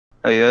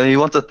Oh yeah, he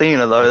wants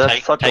Athena though,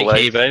 that's such a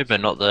waste. Take Hebo, but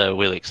not the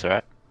Willix,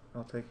 alright?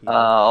 I'll take Hebo.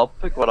 I'll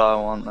pick what I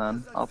want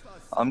then.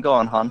 I'm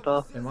going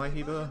Hunter. Am I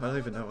Hebo? I don't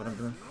even know what I'm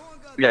doing.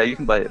 Yeah, you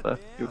can play Hebo.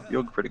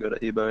 You're pretty good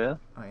at Hebo, yeah?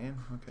 I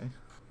am? Okay.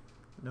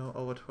 No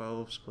over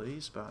 12s,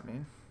 please,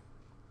 Batman.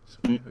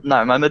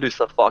 No, my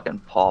Medusa fucking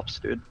pops,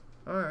 dude.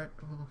 Alright,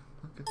 well,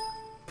 okay.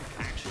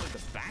 Actually,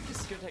 the back is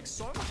going to take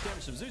so much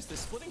damage from Zeus, they're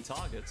splitting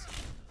targets.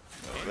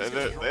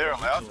 They're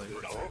allowed to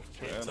do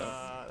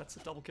that. That's a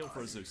double kill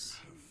for a Zeus.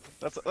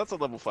 That's a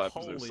level 5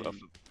 for Zeus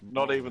after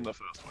not even the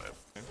first wave.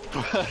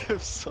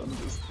 5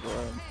 Sunder's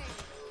thrown.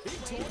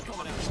 Big taunt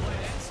coming out of play,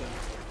 Anson.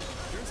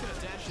 Drew's going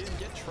to dash in,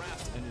 get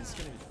trapped, and is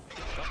going to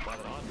be shot by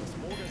the Artemis.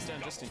 More goes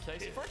down just in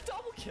case for a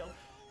double kill.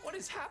 What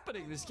is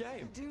happening this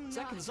game?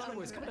 Zach and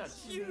Sunder is coming out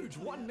huge.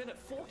 1 minute,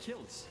 4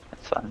 kills.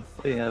 That's fine.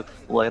 We have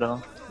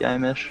later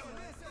game-ish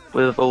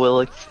with a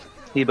Willix,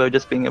 Hebo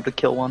just being able to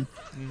kill one.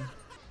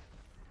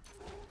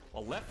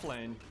 Well, left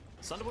lane,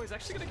 Sunderboy is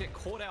actually going to get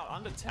caught out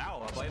under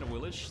tower by a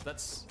Willish.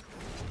 That's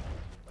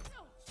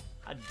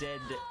a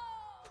dead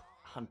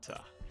hunter.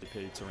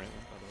 DP terrain,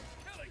 by the way.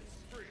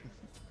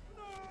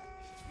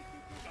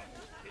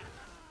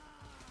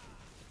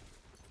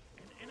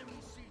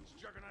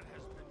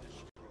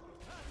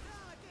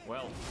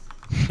 Well,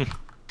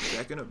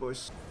 Jacking it,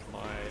 boys. my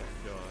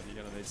god,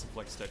 you're gonna need some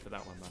flex state for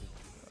that one, buddy.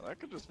 That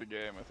could just be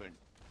game, I think.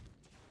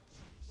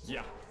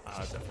 Yeah,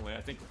 definitely.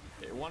 I think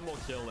one more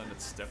kill and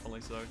it's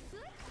definitely so.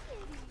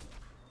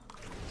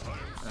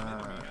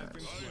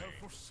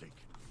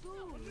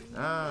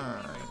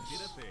 Nice.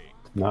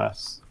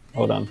 Nice.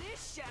 Well done.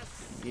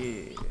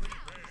 Yeah.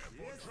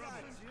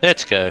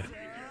 Let's go.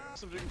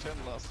 Subduing 10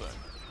 last time.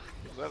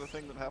 Was that a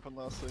thing that happened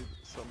last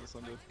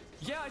Sunday?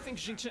 Yeah, I think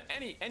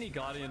Xingqiang, any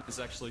Guardian is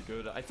actually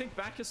good. I think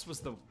Bacchus was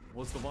the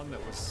one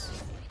that was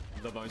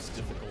the most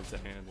difficult to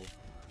handle.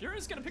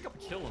 Fury's gonna pick up a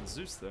kill on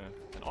Zeus there,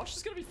 and Osh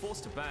is gonna be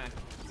forced to back.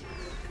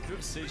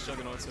 Good siege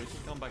Juggernaut, so he can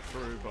come back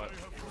through, but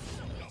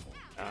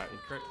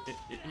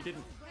he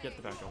didn't get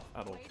the back off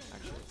at all.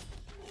 Actually,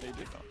 He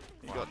did not.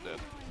 He got dead.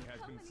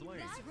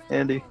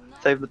 Andy,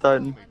 save the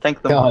Titan.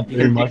 Tank them. God, You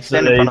can much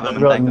stand in front of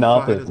them and tank them.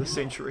 Fight of nothing. the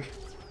century.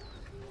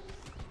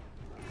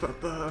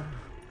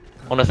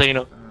 On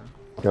Athena.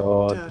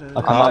 God. I'm I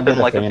up can't in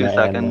get like a few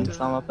Athena and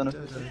seconds. I'm up in a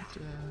few seconds.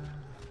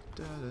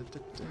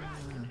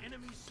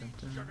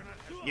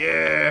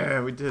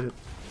 Yeah, we did it.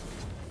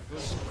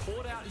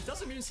 caught out. He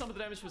does immune some of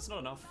the damage, but it's not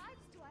enough.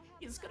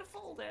 He's gonna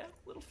fall there,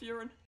 little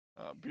Furin.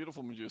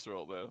 Beautiful Medusa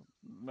ult there.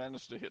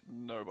 Managed to hit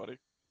nobody.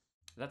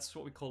 That's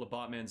what we call a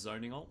Bartman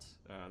zoning ult.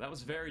 That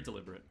was very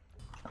deliberate.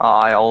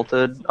 I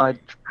ulted. I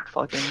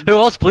fucking. Who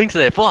else blinked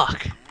there?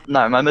 Fuck!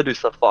 No, my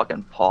Medusa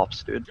fucking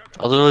pops, dude.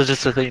 I thought it was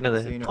just Athena there.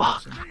 Athena Fuck!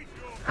 Olsen.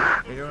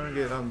 Hey, you wanna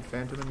get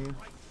Phantom immune?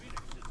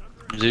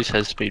 Zeus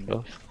has speed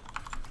buff.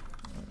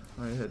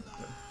 I had.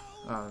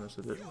 That's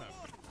a bit.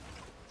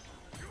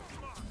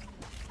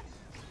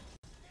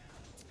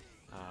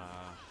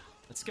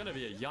 It's gonna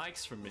be a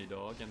yikes from me,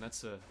 dog, and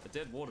that's a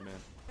dead waterman.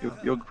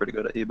 You're pretty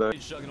good at Hebo.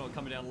 Juggernaut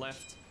coming down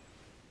left.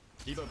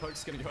 Evo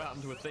Poke's gonna go out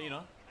into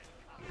Athena.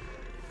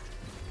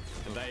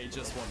 And they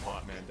just want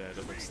Bartman dead,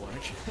 it looks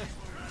like.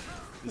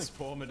 This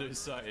poor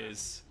Medusa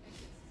is...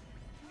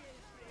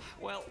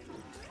 Well...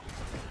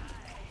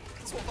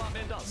 That's what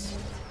Bartman does.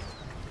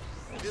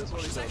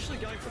 He's actually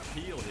going for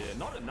peel here.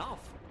 Not enough.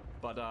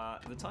 But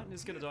the Titan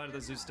is gonna die to the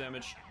Zeus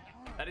damage.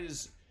 That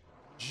is...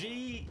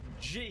 GG.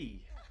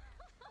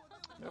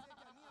 Yep.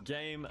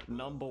 Game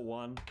number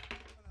 1.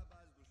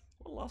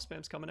 Well, last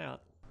spam's coming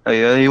out. Oh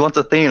yeah, he wants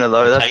Athena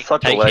though, that's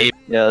such a waste.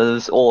 Take Yeah, it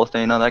was all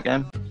Athena that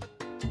game.